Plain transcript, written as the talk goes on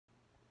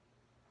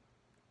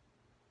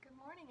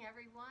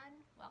everyone.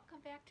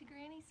 Welcome back to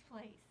Granny's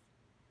Place.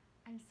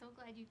 I'm so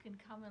glad you can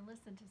come and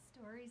listen to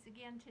stories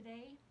again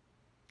today.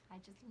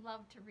 I just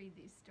love to read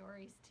these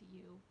stories to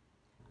you.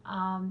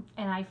 And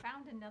I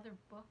found another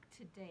book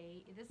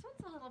today. This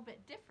one's a little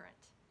bit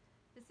different.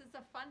 This is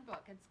a fun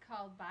book. It's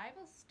called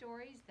Bible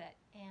Stories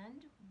That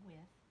End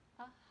with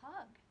a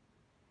Hug.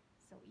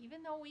 So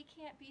even though we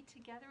can't be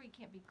together, we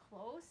can't be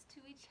close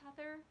to each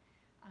other,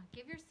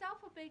 give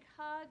yourself a big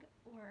hug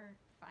or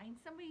find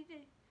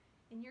somebody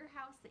in your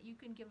house that you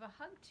can give a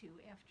hug to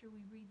after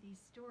we read these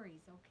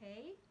stories,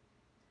 okay?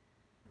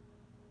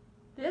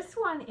 This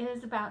one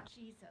is about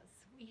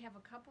Jesus. We have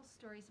a couple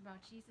stories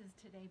about Jesus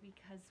today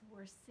because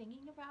we're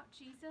singing about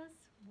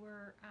Jesus.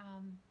 We're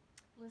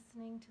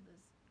listening to this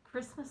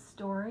Christmas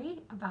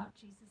story about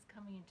Jesus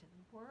coming into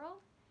the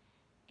world.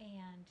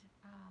 And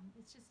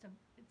it's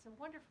a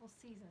wonderful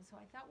season. So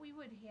I thought we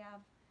would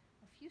have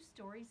a few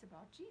stories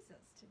about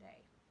Jesus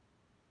today.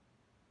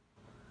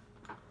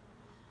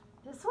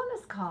 This one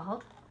is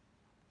called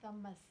The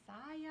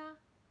Messiah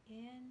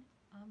in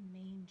a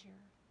Manger.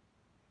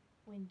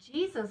 When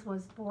Jesus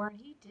was born,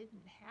 he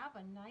didn't have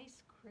a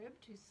nice crib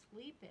to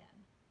sleep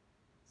in.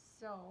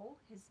 So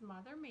his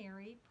mother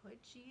Mary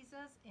put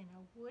Jesus in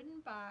a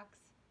wooden box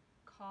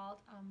called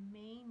a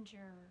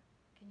manger.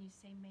 Can you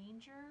say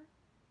manger?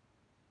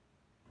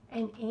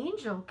 An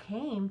angel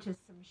came to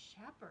some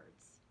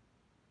shepherds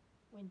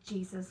when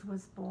Jesus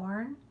was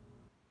born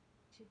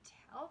to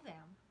tell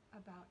them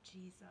about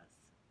Jesus.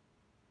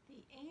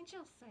 The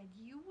angel said,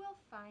 "You will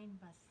find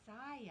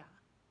Messiah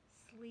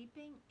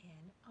sleeping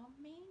in a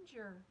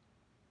manger."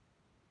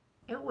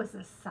 It was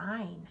a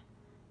sign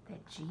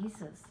that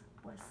Jesus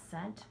was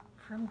sent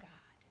from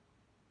God.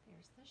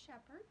 There's the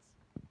shepherds,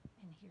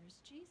 and here's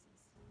Jesus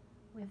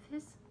with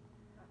his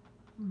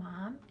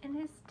mom and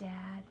his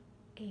dad,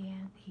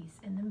 and he's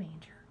in the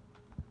manger.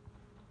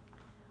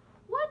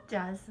 What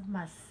does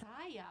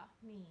Messiah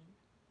mean?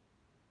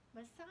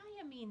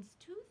 Messiah means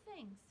two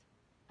things: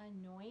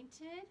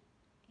 anointed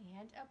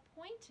and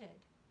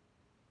appointed.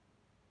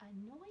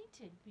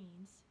 Anointed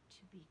means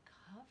to be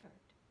covered.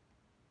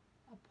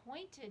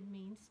 Appointed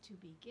means to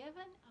be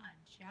given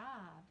a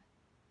job.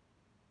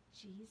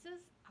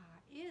 Jesus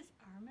is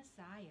our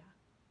Messiah.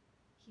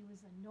 He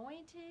was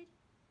anointed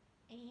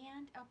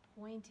and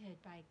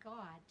appointed by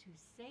God to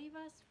save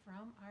us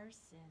from our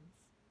sins.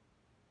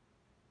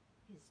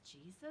 Is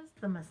Jesus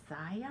the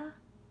Messiah?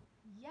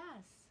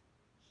 Yes,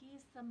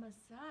 he's the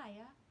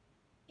Messiah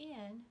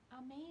in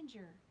a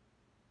manger.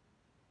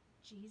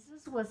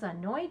 Jesus was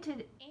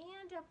anointed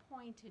and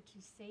appointed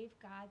to save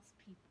God's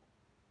people.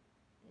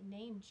 The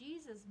name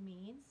Jesus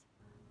means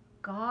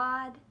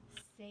God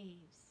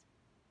saves.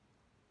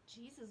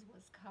 Jesus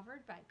was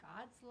covered by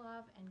God's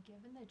love and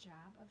given the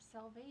job of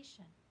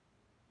salvation.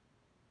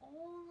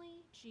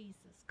 Only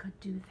Jesus could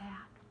do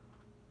that.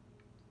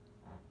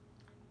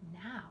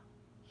 Now,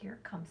 here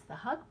comes the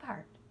hug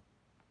part.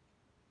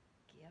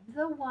 Give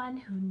the one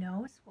who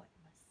knows what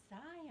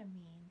Messiah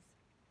means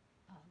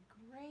a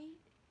great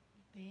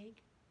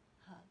big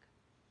hug.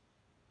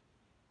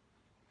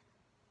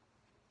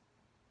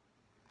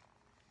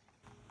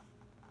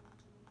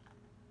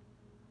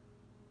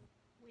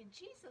 When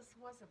Jesus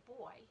was a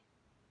boy,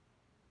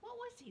 what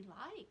was he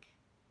like?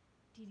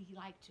 Did he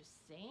like to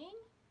sing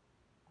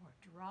or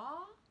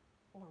draw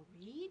or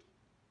read?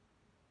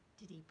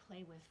 Did he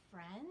play with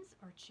friends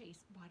or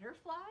chase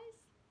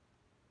butterflies?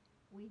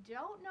 We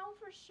don't know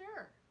for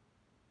sure,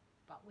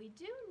 but we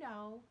do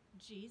know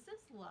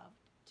Jesus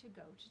loved to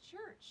go to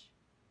church.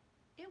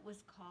 It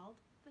was called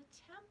the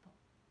temple.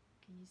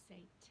 Can you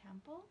say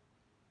temple?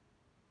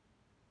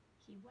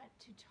 He went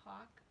to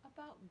talk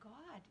about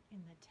God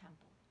in the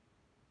temple.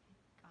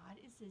 God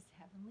is his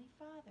heavenly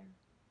Father.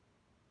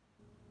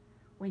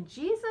 When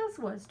Jesus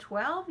was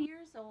 12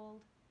 years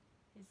old,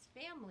 his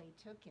family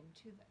took him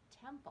to the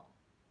temple.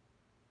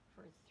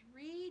 For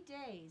 3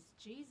 days,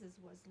 Jesus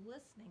was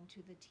listening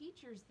to the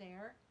teachers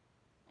there,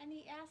 and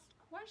he asked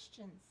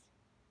questions.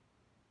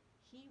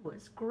 He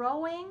was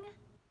growing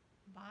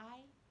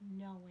by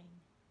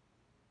knowing,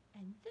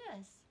 and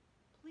this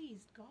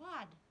pleased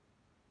God.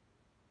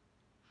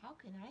 How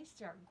can I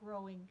start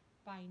growing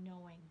by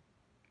knowing?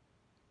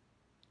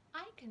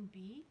 I can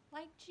be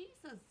like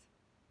Jesus,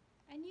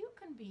 and you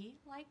can be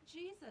like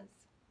Jesus.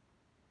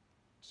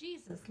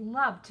 Jesus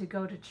loved to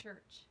go to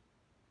church.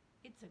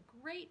 It's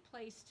a great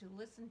place to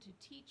listen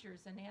to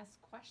teachers and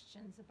ask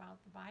questions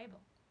about the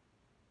Bible.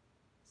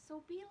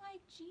 So be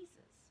like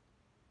Jesus.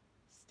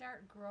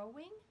 Start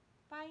growing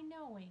by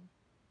knowing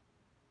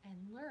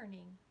and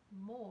learning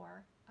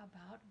more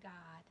about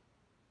God.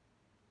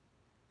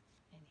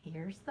 And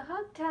here's the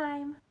hug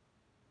time.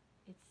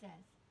 It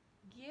says,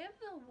 give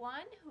the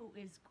one who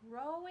is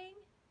growing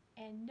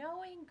and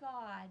knowing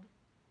God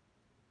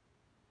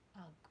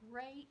a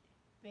great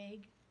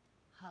big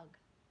hug.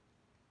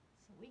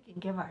 So we can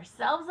give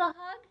ourselves a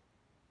hug,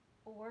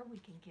 or we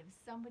can give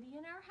somebody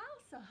in our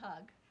house a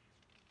hug.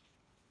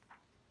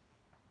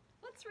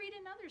 Let's read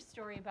another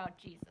story about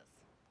Jesus.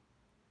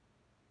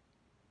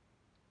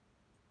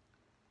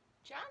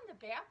 John the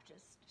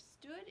Baptist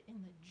stood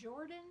in the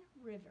Jordan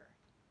River.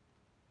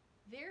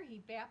 There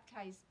he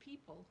baptized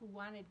people who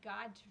wanted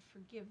God to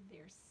forgive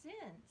their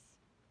sins.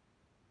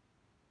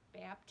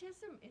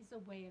 Baptism is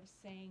a way of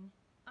saying,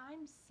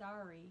 I'm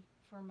sorry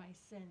for my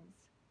sins.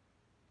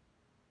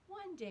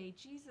 One day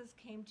Jesus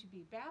came to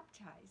be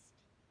baptized.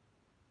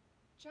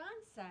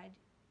 John said,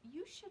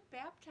 "You should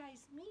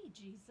baptize me,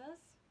 Jesus."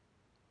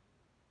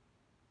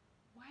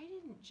 Why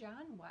didn't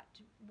John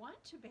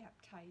want to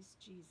baptize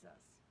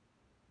Jesus?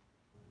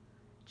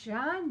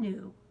 John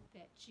knew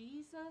that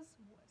Jesus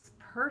was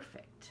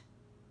perfect.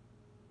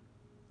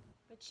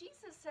 But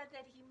Jesus said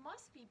that he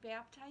must be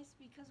baptized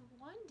because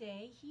one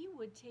day he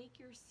would take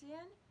your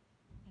sin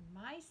and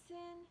my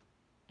sin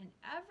and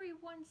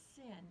everyone's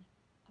sin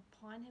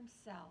upon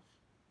himself.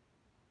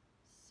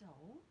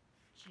 So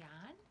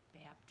John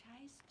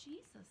baptized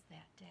Jesus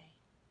that day.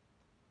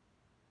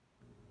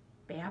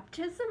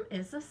 Baptism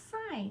is a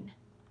sign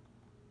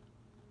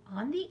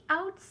on the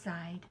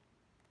outside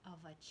of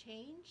a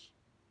change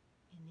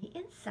in the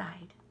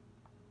inside.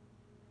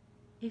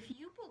 If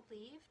you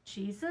believe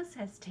Jesus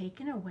has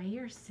taken away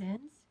your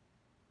sins,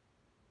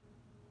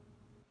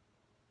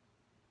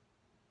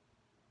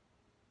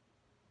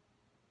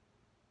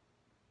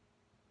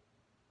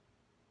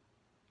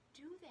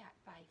 do that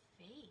by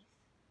faith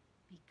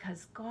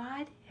because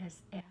God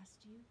has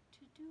asked you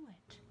to do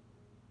it.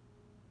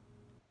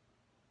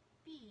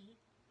 Be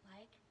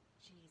like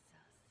Jesus.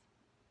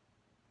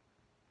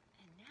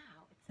 And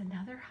now it's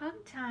another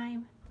hug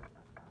time.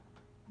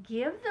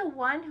 Give the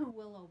one who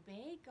will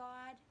obey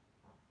God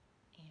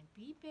and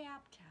be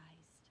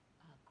baptized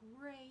a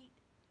great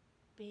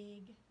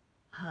big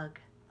hug.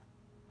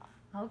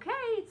 Okay,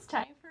 it's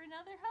time for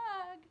another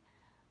hug.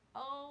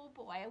 Oh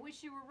boy, I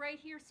wish you were right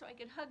here so I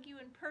could hug you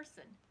in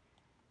person.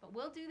 But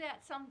we'll do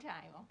that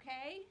sometime,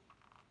 okay?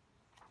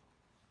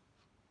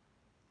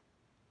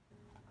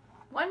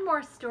 One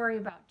more story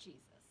about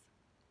Jesus.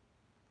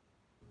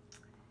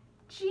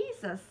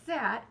 Jesus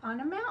sat on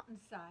a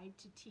mountainside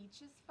to teach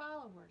his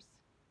followers.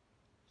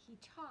 He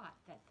taught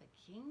that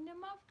the kingdom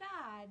of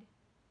God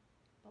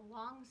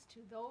belongs to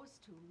those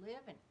who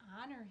live and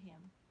honor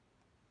him.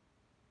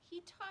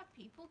 He taught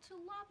people to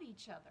love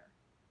each other,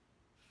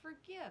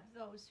 forgive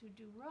those who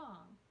do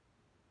wrong,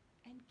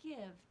 and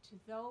give to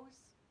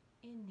those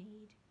in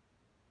need.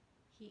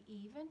 He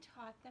even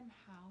taught them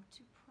how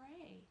to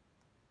pray.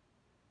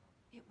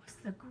 It was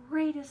the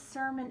greatest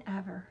sermon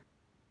ever.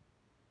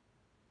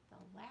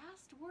 The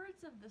last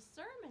words of the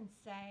sermon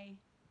say,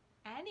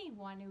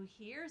 "Anyone who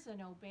hears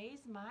and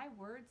obeys my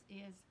words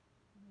is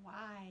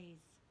wise."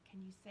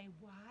 Can you say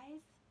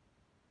wise?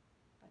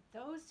 But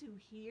those who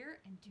hear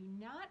and do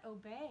not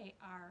obey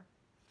are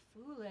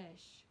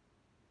foolish.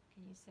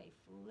 Can you say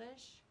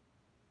foolish?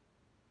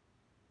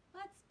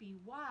 Let's be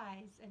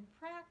wise and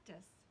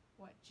practice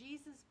what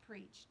Jesus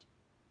preached.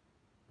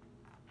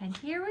 And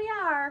here we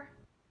are,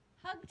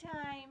 hug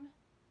time.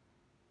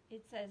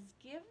 It says,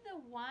 give the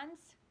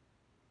ones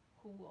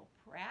who will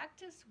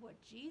practice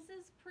what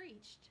Jesus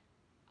preached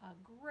a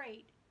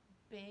great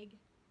big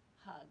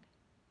hug.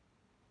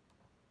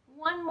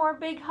 One more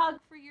big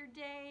hug for your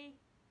day.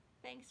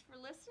 Thanks for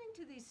listening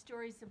to these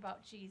stories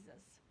about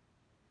Jesus.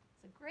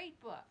 It's a great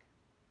book.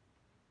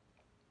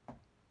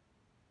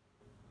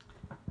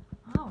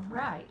 All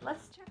right,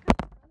 let's check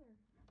out our other.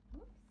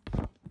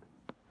 Oops.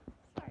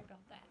 Sorry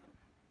about that.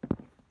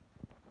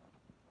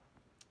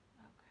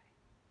 Okay.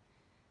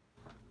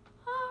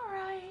 All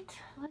right,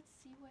 let's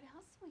see what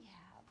else we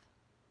have.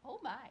 Oh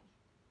my.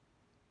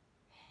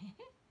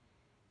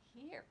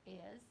 Here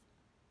is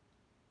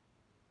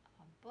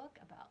a book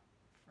about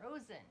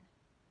Frozen.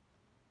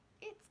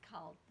 It's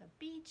called The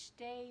Beach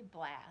Day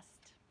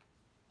Blast.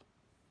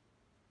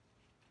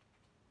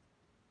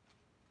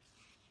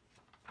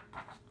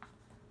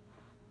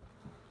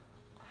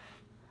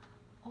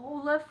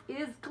 Olaf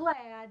is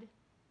glad.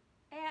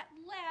 At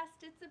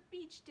last it's a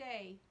beach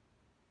day.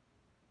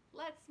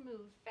 Let's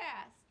move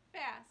fast,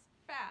 fast,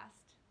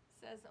 fast,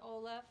 says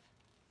Olaf.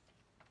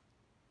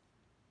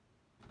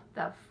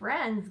 The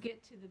friends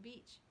get to the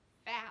beach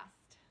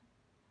fast.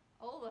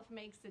 Olaf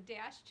makes a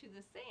dash to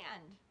the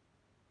sand.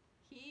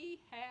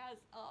 He has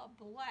a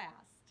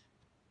blast.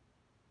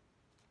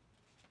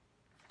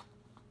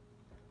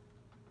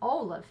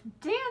 Olaf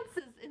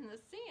dances in the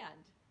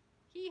sand.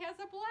 He has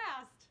a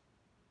blast.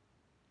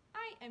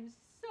 I am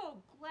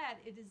so glad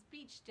it is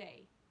beach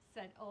day,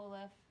 said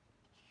Olaf.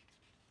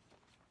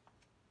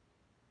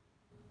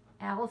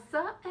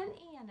 Elsa and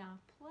Anna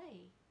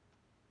play.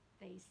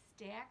 They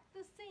stack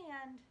the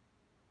sand,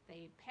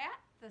 they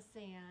pat the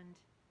sand,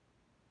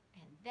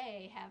 and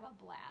they have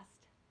a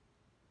blast.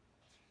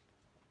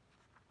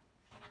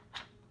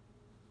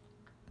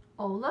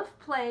 Olaf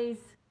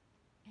plays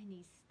and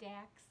he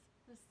stacks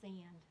the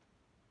sand.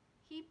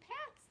 He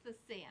pats the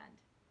sand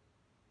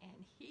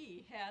and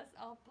he has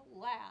a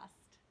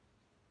blast.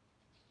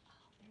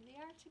 Oh, there they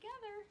are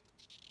together,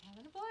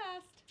 having a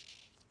blast.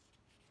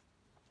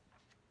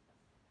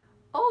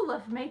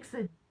 Olaf makes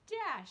a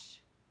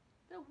dash.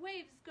 The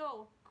waves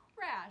go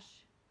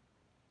crash.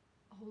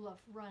 Olaf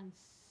runs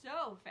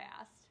so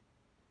fast.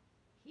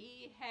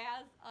 He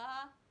has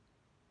a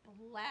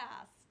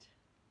blast.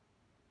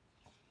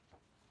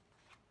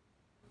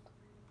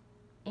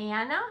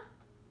 Anna,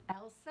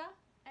 Elsa,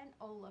 and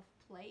Olaf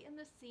play in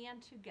the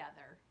sand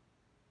together.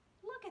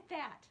 Look at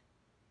that.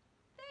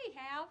 They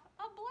have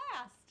a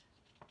blast.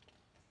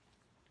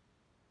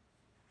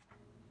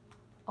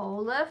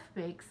 Olaf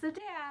makes a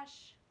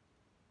dash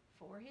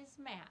for his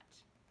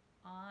mat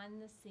on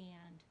the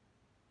sand.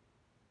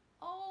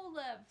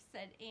 Olaf,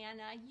 said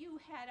Anna, you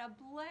had a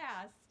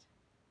blast.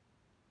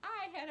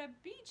 I had a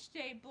beach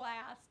day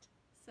blast,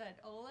 said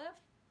Olaf.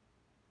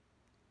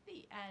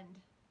 The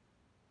end.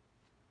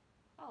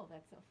 Oh,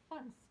 that's a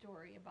fun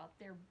story about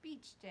their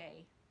beach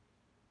day.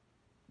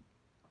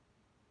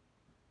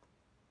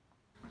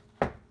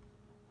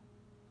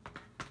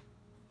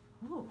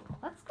 Ooh,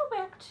 let's go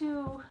back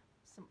to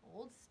some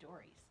old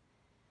stories.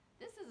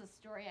 This is a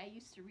story I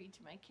used to read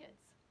to my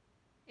kids.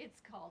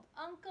 It's called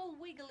Uncle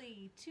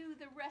Wiggly to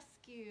the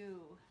Rescue.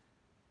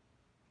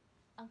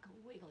 Uncle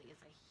Wiggly is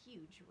a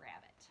huge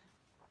rabbit.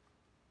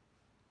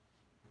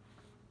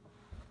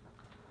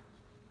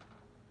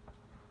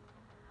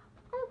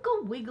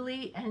 Uncle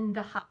Wiggly and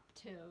the Hop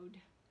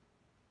Toad.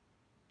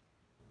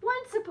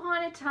 Once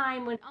upon a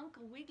time when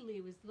Uncle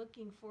Wiggly was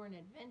looking for an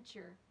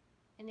adventure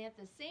and at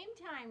the same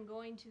time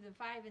going to the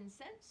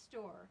 5-cent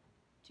store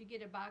to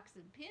get a box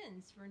of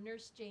pins for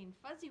Nurse Jane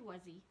Fuzzy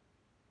Wuzzy,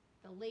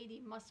 the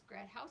lady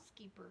muskrat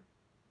housekeeper,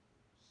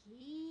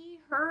 he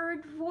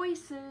heard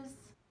voices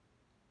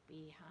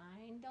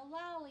behind a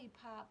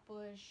lollipop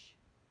bush.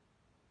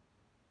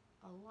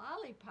 A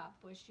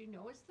lollipop bush, you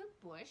know, is the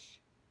bush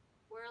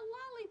where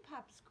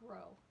lollipops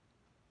grow.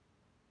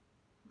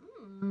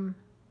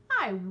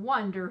 I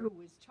wonder who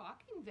was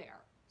talking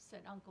there,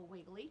 said Uncle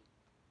Wiggly.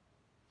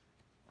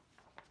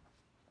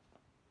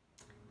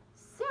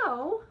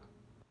 So,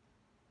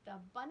 the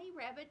bunny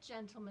rabbit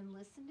gentleman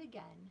listened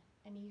again,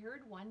 and he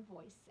heard one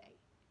voice say,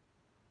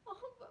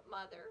 "Oh, but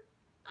Mother,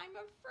 I'm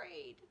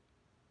afraid."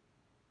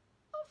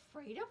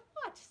 "Afraid of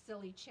what,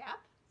 silly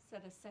chap?"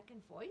 said a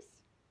second voice.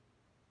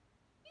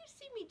 "You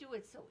see me do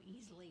it so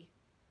easily.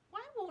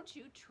 Why won't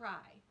you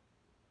try?"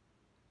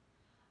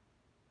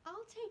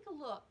 "I'll take a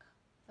look,"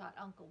 thought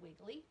Uncle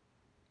Wiggly.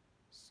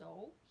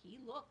 So he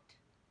looked,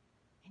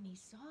 and he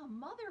saw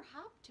Mother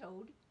Hop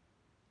Toad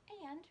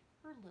and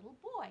her little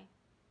boy.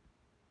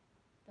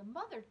 The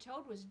mother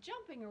toad was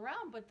jumping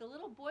around, but the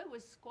little boy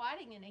was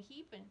squatting in a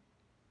heap and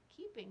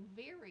keeping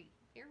very,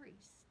 very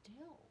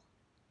still.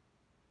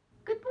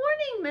 "Good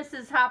morning,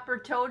 Mrs. Hopper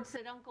Toad,"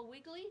 said Uncle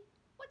Wiggly.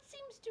 "What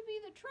seems to be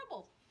the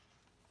trouble?"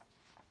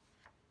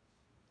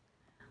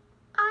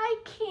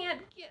 "I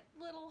can't get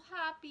little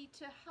Hoppy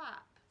to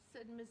hop,"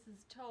 said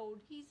Mrs.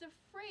 Toad. "He's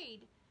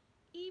afraid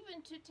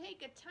even to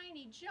take a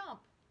tiny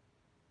jump,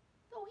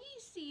 though he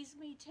sees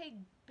me take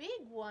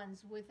big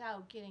ones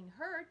without getting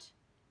hurt."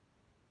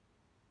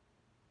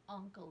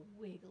 Uncle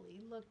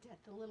Wiggly looked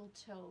at the little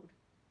toad.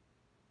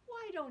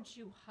 "Why don't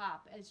you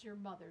hop as your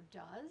mother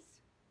does?"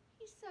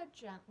 he said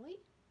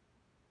gently.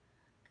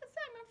 "'Cause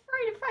I'm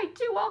afraid if I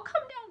do, I'll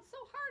come down so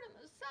hard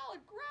on the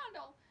solid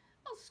ground,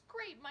 I'll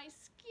scrape my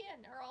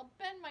skin or I'll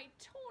bend my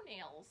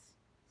toenails,"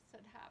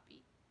 said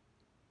Hoppy.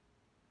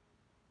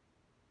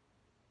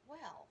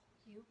 "Well,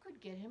 you could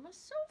get him a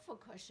sofa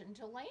cushion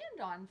to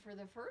land on for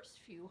the first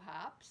few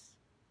hops,"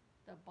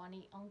 the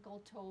bunny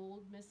uncle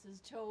told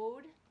Mrs.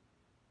 Toad.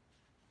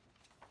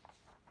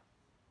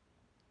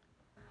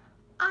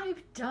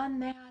 "I've done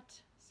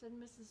that," said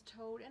Mrs.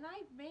 Toad, "and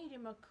I've made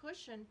him a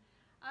cushion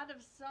out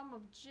of some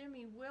of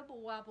Jimmy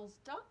Wibblewobble's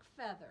duck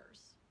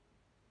feathers.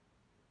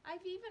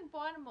 I've even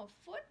bought him a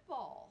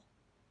football,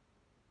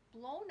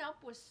 blown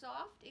up with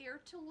soft air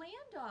to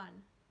land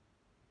on.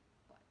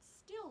 But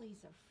still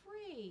he's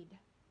afraid.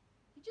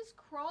 He just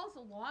crawls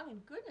along,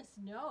 and goodness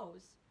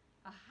knows,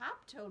 a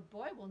hop-toed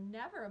boy will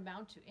never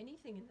amount to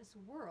anything in this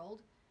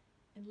world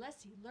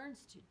unless he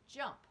learns to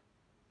jump."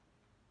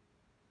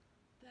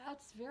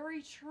 "That's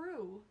very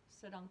true,"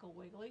 said Uncle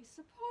Wiggly.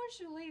 "Suppose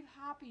you leave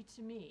Hoppy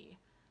to me.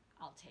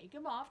 I'll take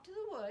him off to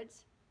the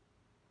woods.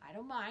 I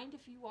don't mind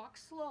if you walk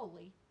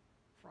slowly,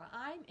 for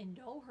I'm in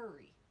no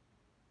hurry.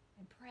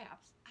 And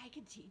perhaps I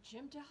can teach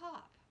him to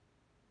hop."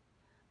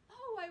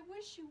 "Oh, I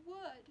wish you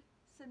would,"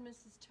 said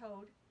Mrs.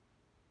 Toad.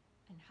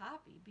 And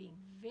Hoppy, being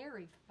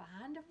very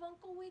fond of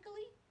Uncle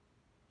Wiggly,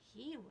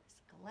 he was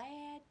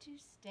glad to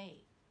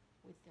stay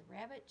with the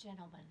rabbit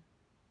gentleman.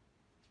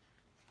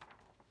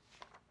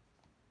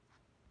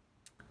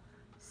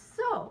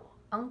 So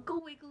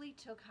Uncle Wiggly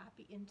took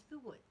Hoppy into the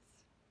woods.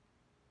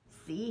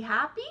 "See,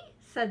 Hoppy,"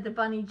 said the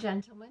bunny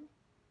gentleman,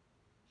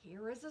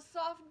 "here is a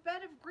soft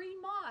bed of green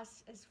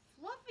moss as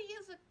fluffy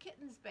as a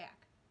kitten's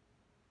back.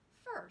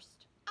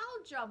 First,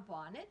 I'll jump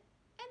on it,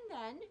 and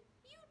then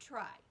you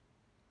try."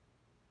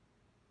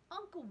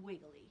 Uncle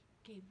Wiggly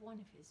gave one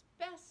of his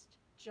best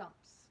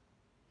jumps,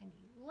 and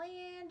he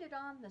landed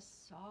on the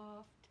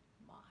soft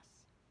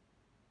moss.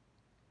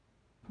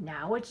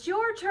 "Now it's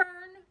your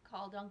turn,"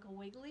 called Uncle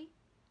Wiggly.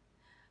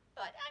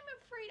 "But I'm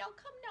afraid I'll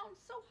come down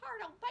so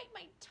hard I'll bite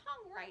my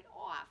tongue right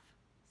off,"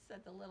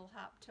 said the little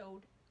hop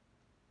toad.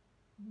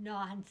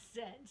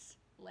 Nonsense,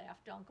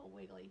 laughed Uncle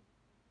Wiggly.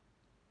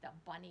 The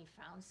bunny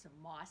found some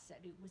moss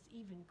that it was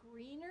even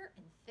greener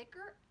and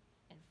thicker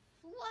and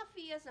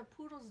fluffy as a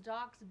poodle's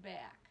dog's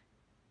back.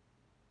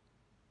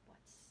 But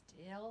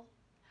still,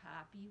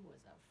 Hoppy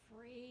was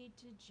afraid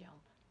to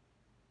jump.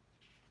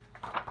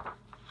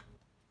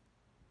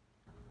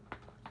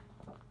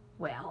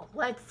 Well,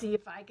 let's see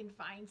if I can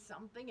find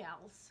something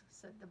else,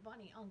 said the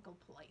bunny uncle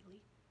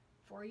politely.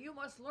 For you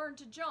must learn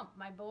to jump,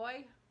 my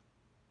boy.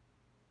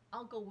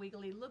 Uncle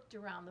Wiggly looked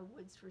around the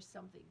woods for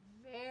something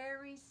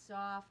very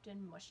soft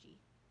and mushy.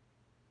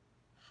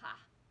 Ha!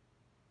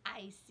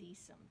 I see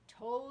some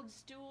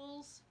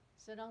toadstools,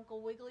 said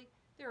Uncle Wiggly.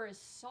 They're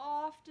as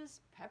soft as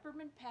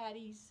peppermint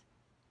patties.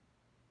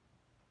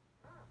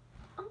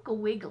 Uncle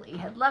Wiggly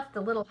had left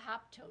the little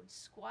hop toad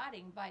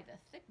squatting by the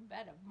thick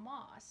bed of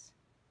moss.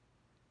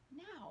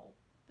 Now,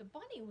 the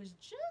bunny was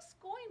just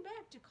going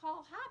back to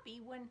call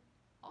Hoppy when,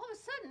 all of a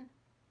sudden,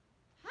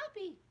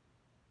 Hoppy,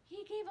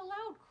 he gave a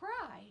loud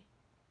cry,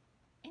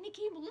 and he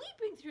came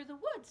leaping through the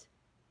woods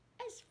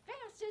as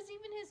fast as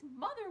even his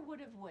mother would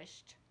have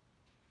wished.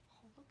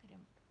 Oh, look at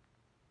him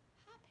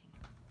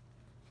hopping.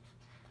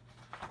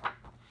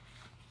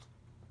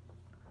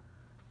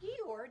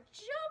 You're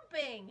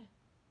jumping,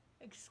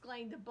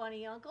 exclaimed the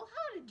bunny uncle.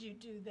 How did you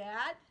do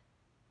that?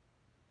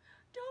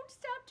 Don't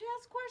stop to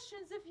ask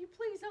questions, if you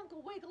please,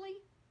 Uncle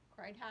Wiggly,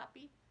 cried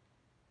Hoppy.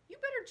 You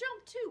better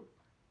jump, too.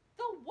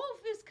 The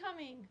wolf is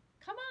coming.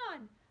 Come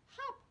on.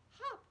 Hop,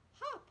 hop,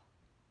 hop.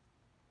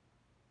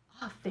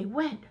 Off they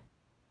went.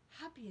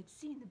 Hoppy had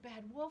seen the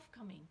bad wolf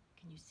coming.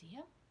 Can you see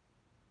him?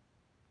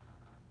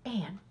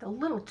 And the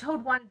little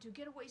toad wanted to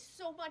get away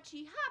so much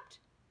he hopped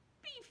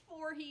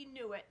before he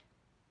knew it.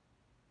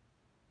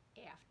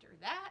 After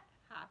that,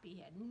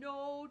 Hoppy had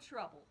no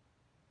trouble,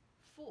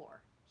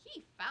 for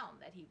he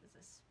found that he was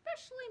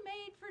especially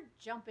made for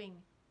jumping,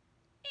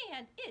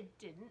 and it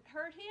didn't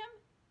hurt him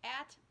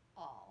at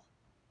all.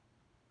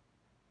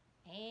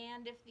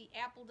 And if the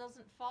apple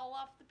doesn't fall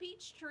off the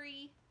peach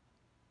tree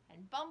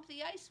and bump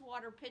the ice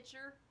water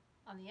pitcher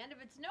on the end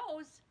of its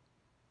nose,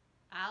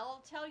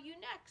 I'll tell you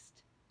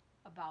next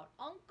about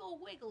Uncle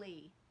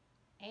Wiggly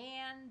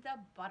and the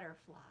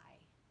butterfly.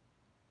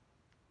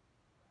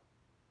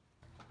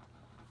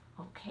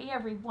 Okay,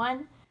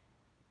 everyone,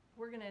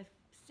 we're going to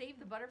save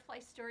the butterfly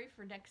story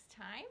for next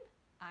time.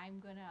 I'm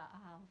going to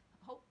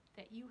hope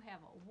that you have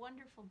a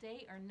wonderful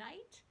day or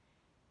night,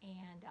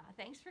 and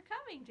thanks for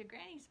coming to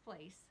Granny's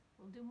Place.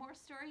 We'll do more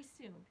stories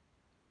soon.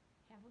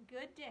 Have a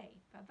good day.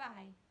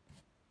 Bye-bye.